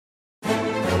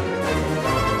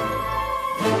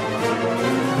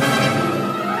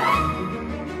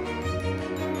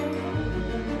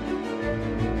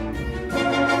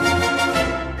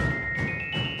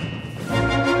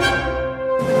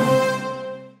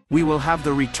We will have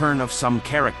the return of some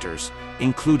characters,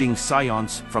 including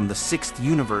Science from the 6th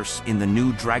universe in the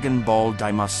new Dragon Ball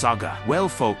Daima saga. Well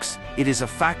folks, it is a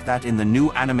fact that in the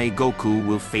new anime Goku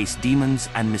will face demons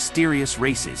and mysterious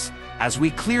races, as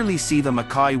we clearly see the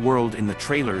Makai world in the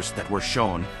trailers that were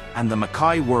shown, and the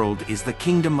Makai world is the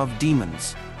kingdom of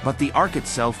demons. But the arc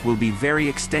itself will be very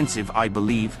extensive, I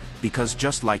believe, because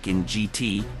just like in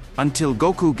GT, until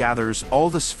Goku gathers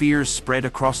all the spheres spread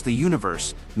across the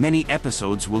universe, many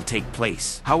episodes will take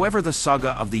place. However, the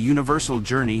saga of the universal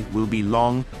journey will be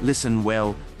long. Listen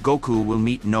well, Goku will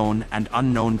meet known and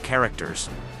unknown characters.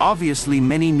 Obviously,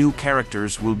 many new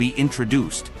characters will be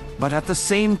introduced, but at the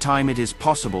same time it is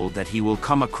possible that he will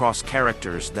come across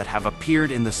characters that have appeared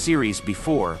in the series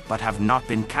before but have not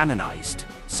been canonized,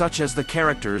 such as the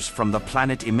characters from the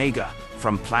planet Omega,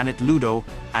 from planet Ludo,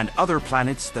 and other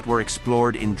planets that were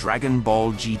explored in Dragon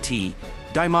Ball GT.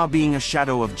 Daima, being a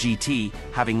shadow of GT,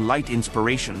 having light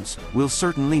inspirations, will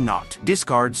certainly not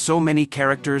discard so many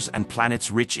characters and planets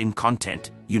rich in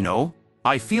content, you know?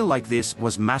 I feel like this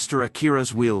was Master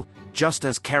Akira's will, just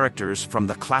as characters from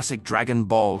the classic Dragon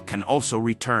Ball can also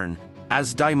return,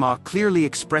 as Daima clearly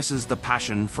expresses the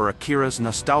passion for Akira's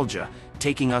nostalgia,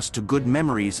 taking us to good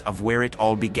memories of where it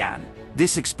all began.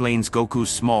 This explains Goku's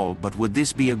small, but would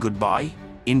this be a goodbye?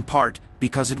 In part,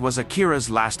 because it was Akira's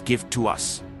last gift to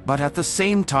us. But at the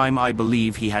same time I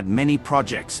believe he had many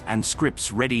projects and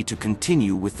scripts ready to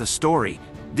continue with the story.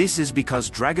 This is because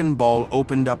Dragon Ball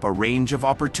opened up a range of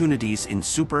opportunities in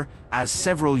Super, as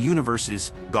several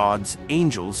universes, gods,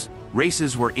 angels,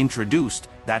 races were introduced.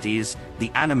 That is, the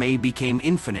anime became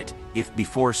infinite. If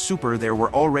before Super there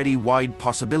were already wide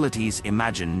possibilities,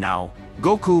 imagine now.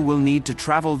 Goku will need to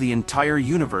travel the entire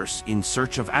universe in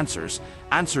search of answers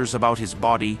about his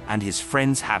body and his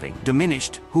friends having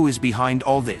diminished. Who is behind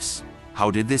all this?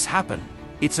 How did this happen?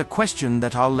 It's a question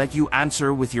that I'll let you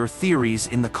answer with your theories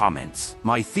in the comments.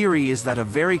 My theory is that a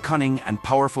very cunning and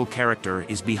powerful character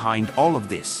is behind all of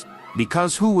this.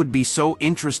 Because who would be so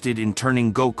interested in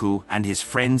turning Goku and his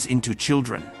friends into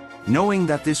children? Knowing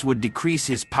that this would decrease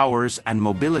his powers and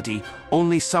mobility,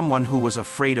 only someone who was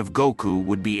afraid of Goku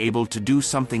would be able to do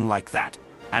something like that.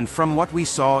 And from what we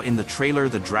saw in the trailer,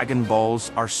 the Dragon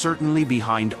Balls are certainly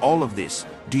behind all of this.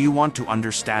 Do you want to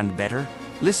understand better?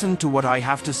 Listen to what I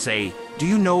have to say. Do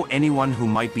you know anyone who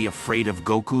might be afraid of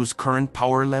Goku's current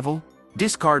power level?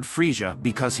 Discard Frieza,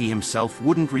 because he himself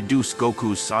wouldn't reduce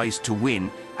Goku's size to win,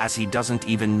 as he doesn't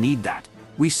even need that.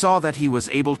 We saw that he was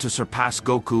able to surpass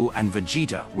Goku and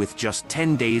Vegeta with just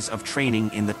 10 days of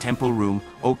training in the temple room.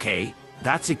 Okay,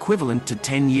 that's equivalent to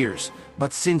 10 years,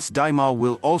 but since Daima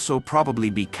will also probably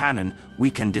be canon,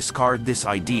 we can discard this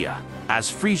idea,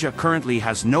 as Frieza currently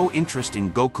has no interest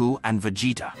in Goku and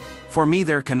Vegeta. For me,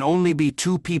 there can only be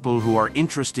two people who are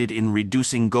interested in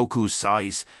reducing Goku's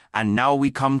size, and now we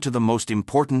come to the most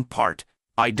important part.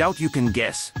 I doubt you can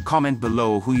guess. Comment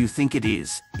below who you think it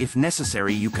is. If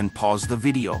necessary, you can pause the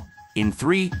video. In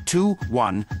 3, 2,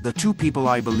 1, the two people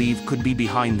I believe could be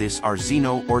behind this are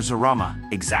Zeno or Zarama.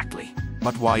 Exactly.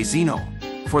 But why Zeno?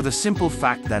 For the simple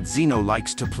fact that Zeno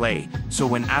likes to play, so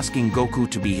when asking Goku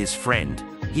to be his friend,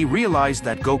 he realized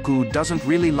that Goku doesn't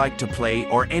really like to play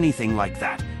or anything like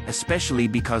that, especially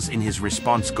because in his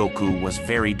response Goku was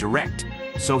very direct.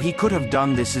 So he could have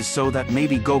done this is so that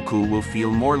maybe Goku will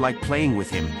feel more like playing with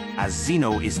him, as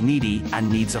Zeno is needy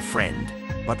and needs a friend.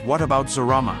 But what about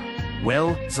Zarama?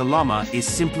 Well, Zarama is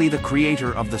simply the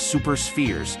creator of the super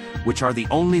spheres, which are the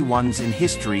only ones in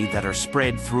history that are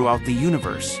spread throughout the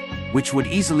universe, which would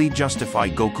easily justify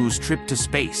Goku's trip to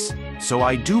space. So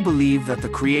I do believe that the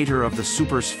creator of the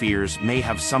super spheres may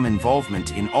have some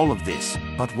involvement in all of this,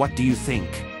 but what do you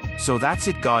think? So that's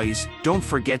it guys, don't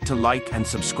forget to like and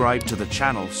subscribe to the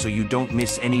channel so you don't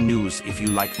miss any news if you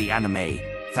like the anime.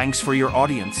 Thanks for your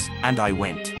audience, and I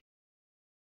went.